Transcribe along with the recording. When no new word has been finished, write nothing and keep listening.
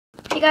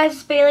guys,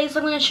 it's Bailey. So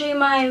I'm going to show you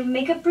my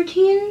makeup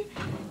routine.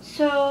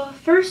 So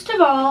first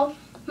of all,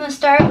 I'm going to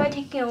start by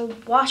taking a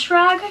wash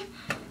rag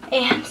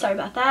and, sorry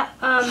about that,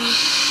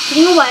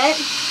 getting it wet,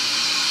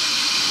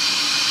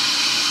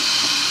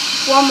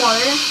 warm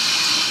water,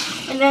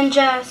 and then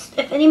just,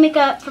 if any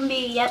makeup from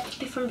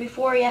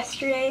before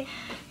yesterday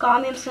got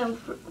on me, I'm just going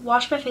to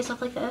wash my face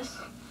off like this.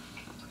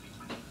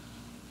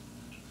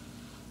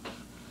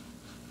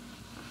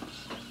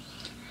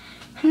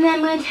 And then I'm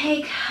going to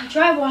take a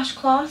dry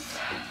washcloth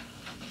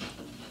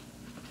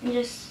and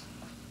just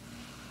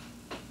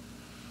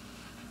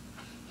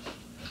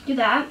do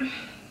that.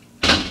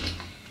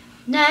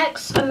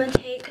 Next, I'm going to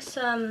take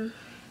some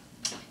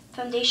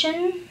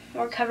foundation,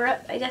 or cover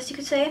up, I guess you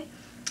could say.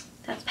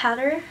 That's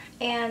powder.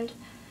 And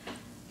I'm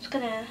just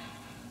going to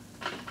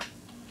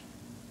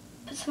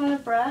put some on a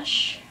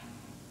brush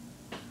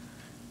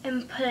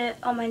and put it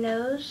on my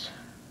nose.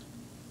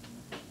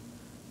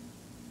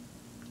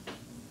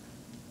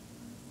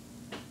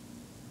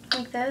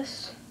 Like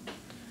this,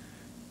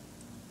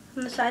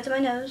 on the sides of my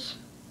nose,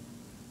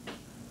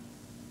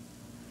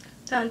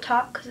 then on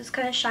top because it's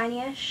kind of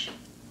shiny-ish,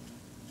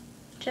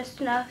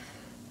 just enough,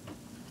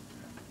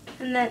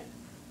 and then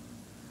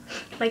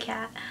my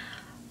cat,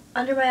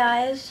 under my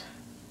eyes,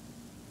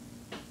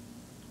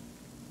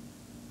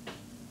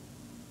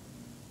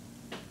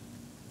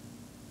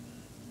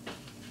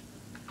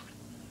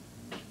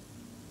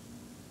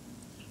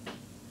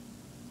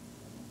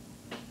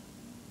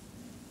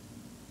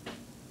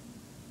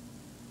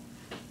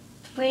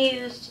 I'm going to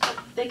use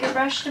a bigger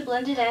brush to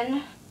blend it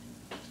in.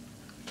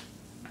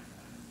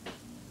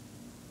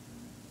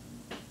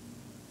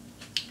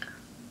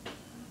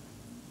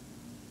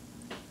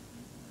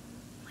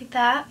 Like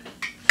that.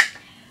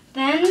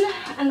 Then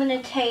I'm going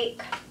to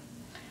take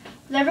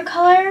whatever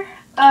color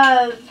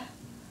of,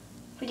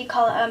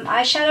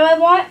 eyeshadow I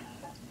want.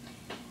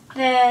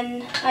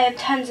 Then I have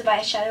tons of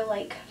eyeshadow,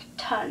 like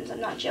tons,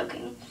 I'm not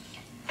joking.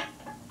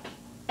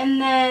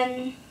 And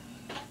then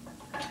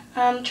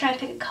I'm trying to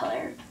pick a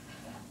color.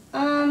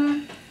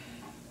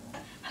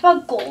 How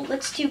about gold?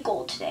 Let's do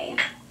gold today.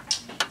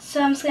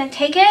 So I'm just going to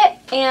take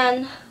it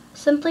and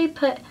simply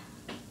put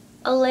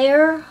a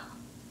layer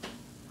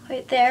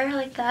right there,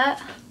 like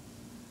that.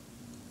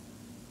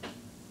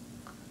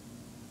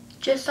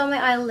 Just on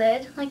my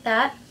eyelid, like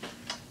that.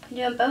 I'm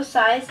doing both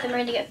sides, then we're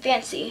going to get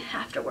fancy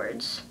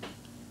afterwards.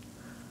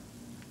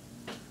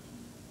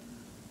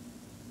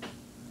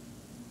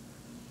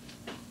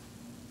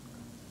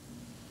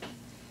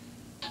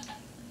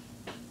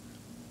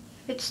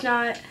 It's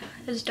not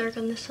as dark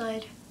on this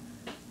side.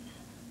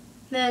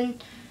 Then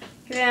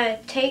you're going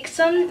to take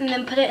some and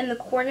then put it in the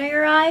corner of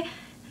your eye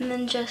and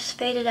then just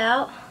fade it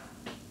out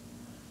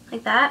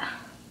like that.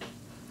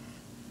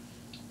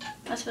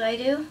 That's what I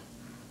do.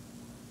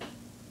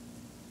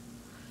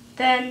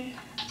 Then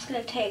I'm just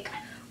going to take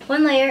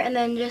one layer and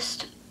then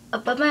just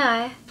above my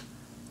eye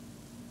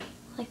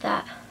like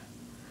that.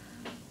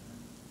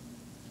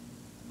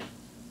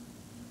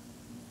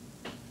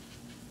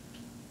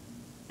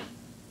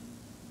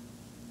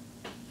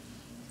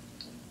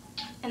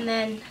 And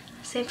then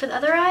same for the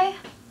other eye,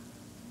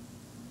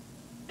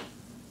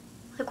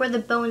 like where the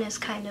bone is,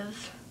 kind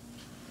of.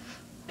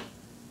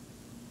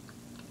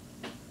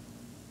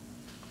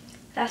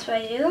 That's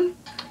what I do.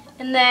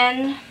 And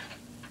then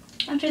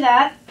after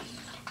that,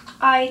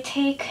 I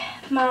take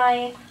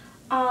my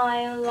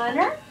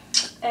eyeliner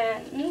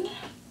and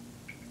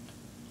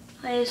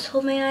I just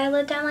hold my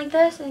eyelid down like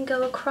this and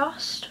go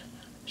across,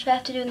 which I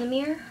have to do in the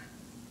mirror.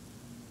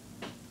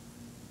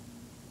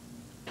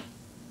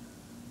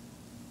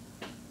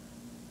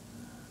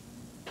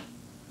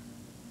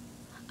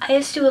 I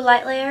just do a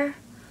light layer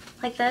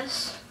like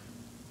this.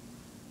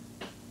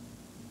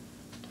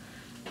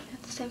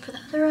 The same for the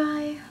other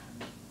eye.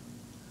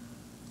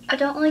 I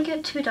don't like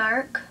it too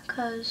dark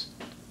because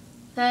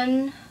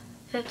then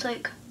it's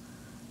like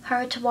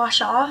hard to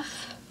wash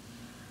off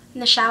in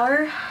the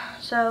shower.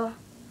 So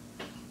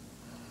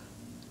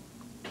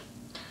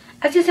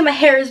as you can see, my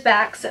hair is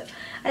back, so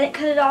I didn't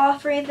cut it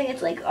off or anything.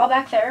 It's like all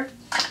back there.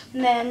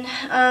 And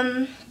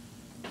then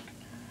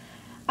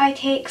I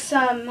take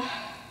some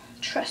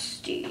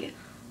trusty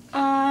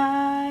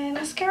eye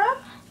mascara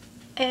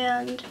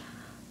and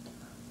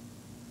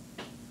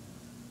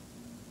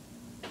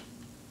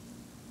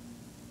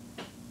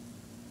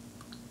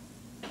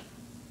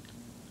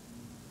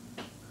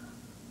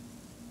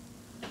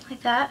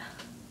like that,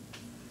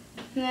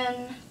 and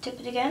then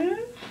dip it again,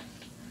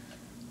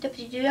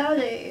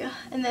 dip-a-dee-doo-dah-dee,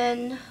 and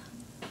then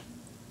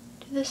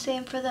do the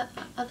same for the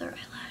other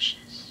eyelashes.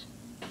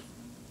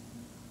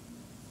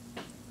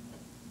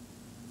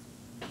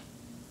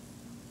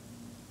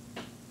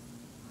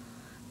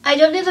 I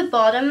don't do the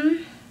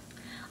bottom.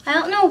 I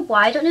don't know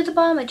why I don't do the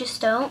bottom, I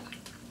just don't.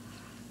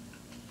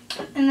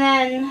 And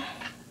then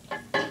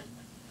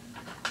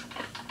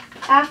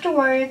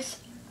afterwards,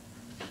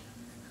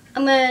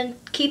 I'm going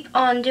to keep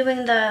on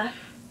doing the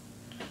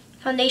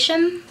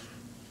foundation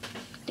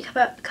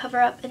to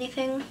cover up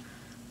anything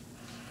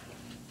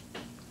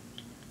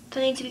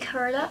that needs to be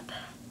covered up.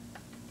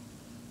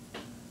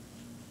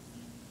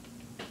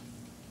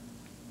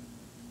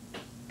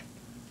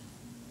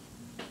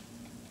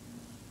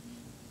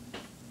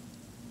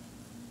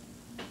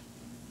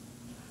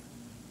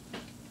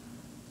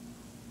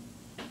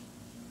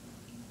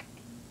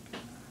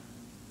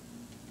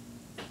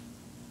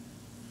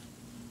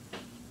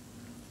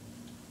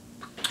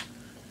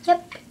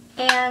 Yep,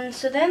 and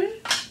so then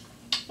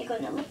I go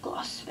into lip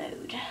gloss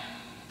mode.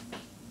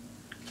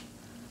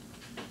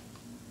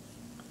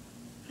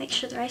 Make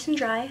sure they're nice and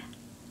dry.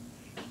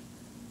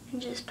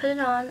 And just put it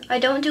on. I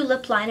don't do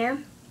lip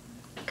liner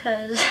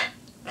because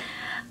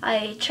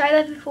I tried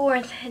that before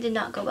and it did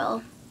not go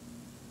well.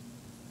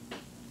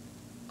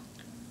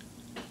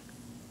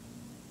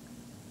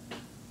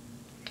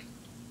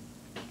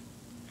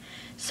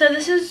 So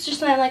this is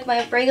just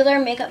my regular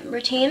makeup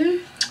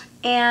routine,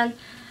 and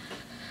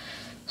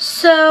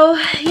so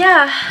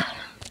yeah,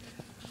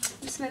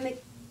 this is my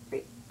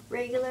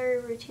regular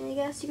routine, I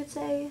guess you could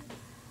say.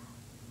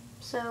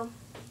 So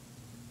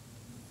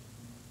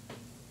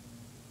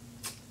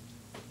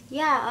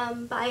yeah,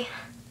 bye.